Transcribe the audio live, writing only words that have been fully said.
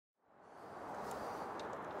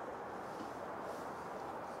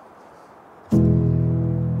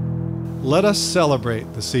Let us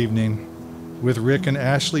celebrate this evening with Rick and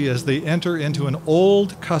Ashley as they enter into an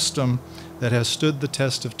old custom that has stood the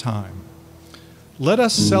test of time. Let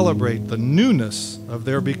us celebrate the newness of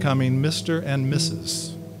their becoming Mr. and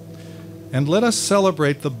Mrs. And let us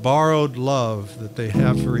celebrate the borrowed love that they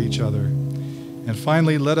have for each other. And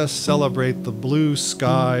finally, let us celebrate the blue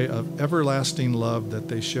sky of everlasting love that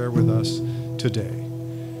they share with us today.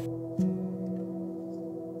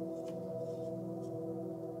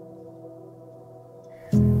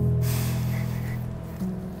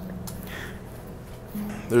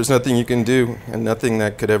 There's nothing you can do and nothing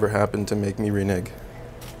that could ever happen to make me renege.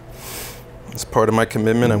 As part of my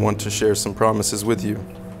commitment, I want to share some promises with you.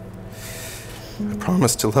 I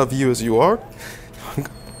promise to love you as you are.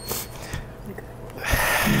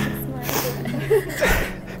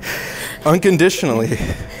 Unconditionally.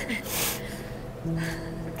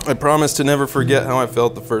 I promise to never forget how I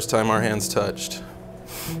felt the first time our hands touched.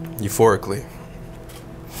 Euphorically.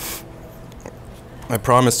 I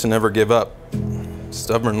promise to never give up.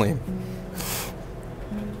 Stubbornly.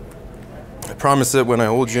 I promise that when I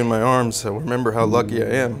hold you in my arms, I'll remember how lucky I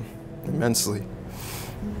am, immensely.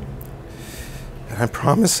 And I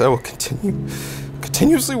promise I will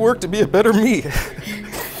continuously work to be a better me.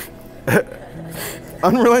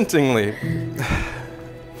 Unrelentingly.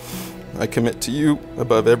 I commit to you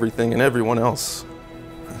above everything and everyone else.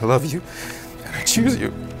 I love you, and I choose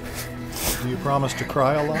you. Do you promise to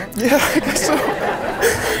cry a lot? Yeah, I guess so.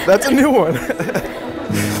 That's a new one.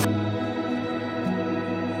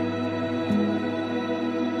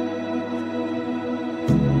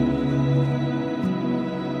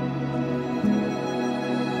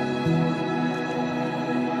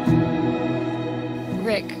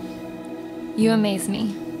 Rick, you amaze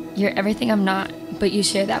me. You're everything I'm not, but you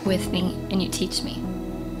share that with me and you teach me.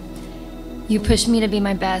 You push me to be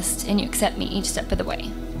my best and you accept me each step of the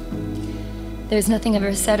way. There's nothing I've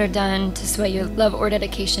ever said or done to sway your love or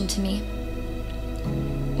dedication to me.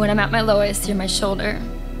 When I'm at my lowest, you're my shoulder,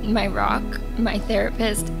 my rock, my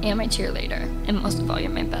therapist, and my cheerleader. And most of all, you're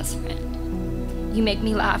my best friend. You make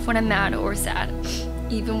me laugh when I'm mad or sad,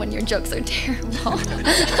 even when your jokes are terrible.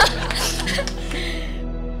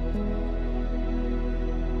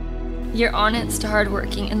 You're honest,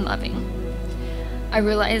 hardworking, and loving. I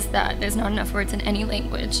realize that there's not enough words in any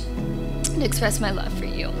language to express my love for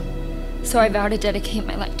you. So I vow to dedicate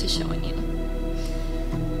my life to showing you.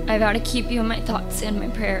 I vow to keep you in my thoughts and my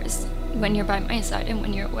prayers when you're by my side and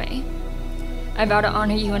when you're away. I vow to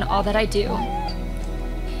honor you in all that I do.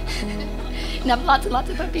 And have lots and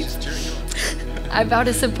lots of puppies. I vow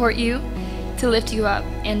to support you, to lift you up,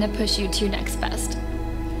 and to push you to your next best.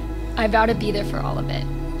 I vow to be there for all of it.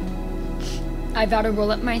 I vow to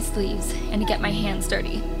roll up my sleeves and to get my hands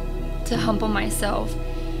dirty, to humble myself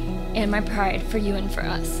and my pride for you and for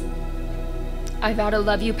us. I vow to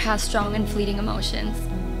love you past strong and fleeting emotions.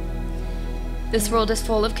 This world is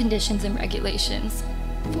full of conditions and regulations,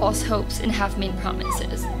 false hopes and half-made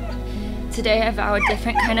promises. Today I vow a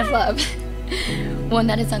different kind of love, one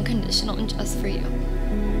that is unconditional and just for you.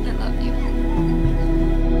 I love you.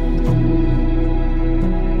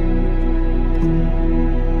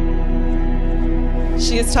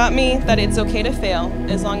 She has taught me that it's okay to fail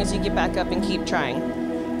as long as you get back up and keep trying.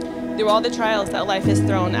 Through all the trials that life has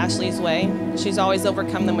thrown Ashley's way, she's always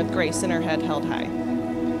overcome them with grace and her head held high.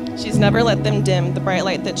 She's never let them dim the bright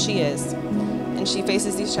light that she is, and she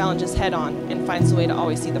faces these challenges head on and finds a way to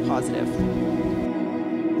always see the positive.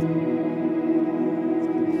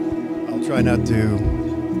 I'll try not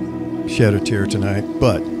to shed a tear tonight,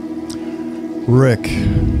 but Rick,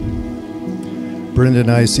 Brenda and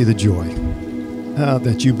I see the joy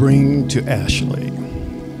that you bring to Ashley.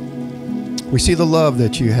 We see the love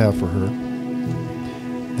that you have for her.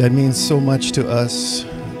 That means so much to us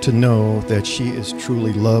to know that she is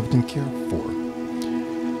truly loved and cared for.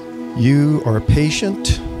 You are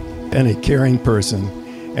patient and a caring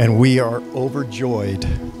person, and we are overjoyed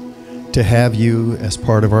to have you as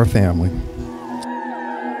part of our family.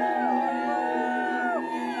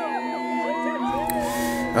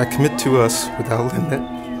 I commit to us without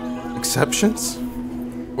limit, exceptions,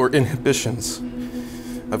 or inhibitions.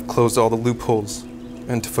 I've closed all the loopholes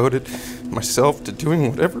and devoted myself to doing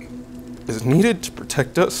whatever is needed to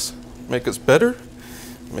protect us, make us better,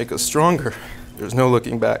 make us stronger. There's no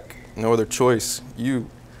looking back, no other choice. You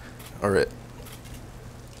are it.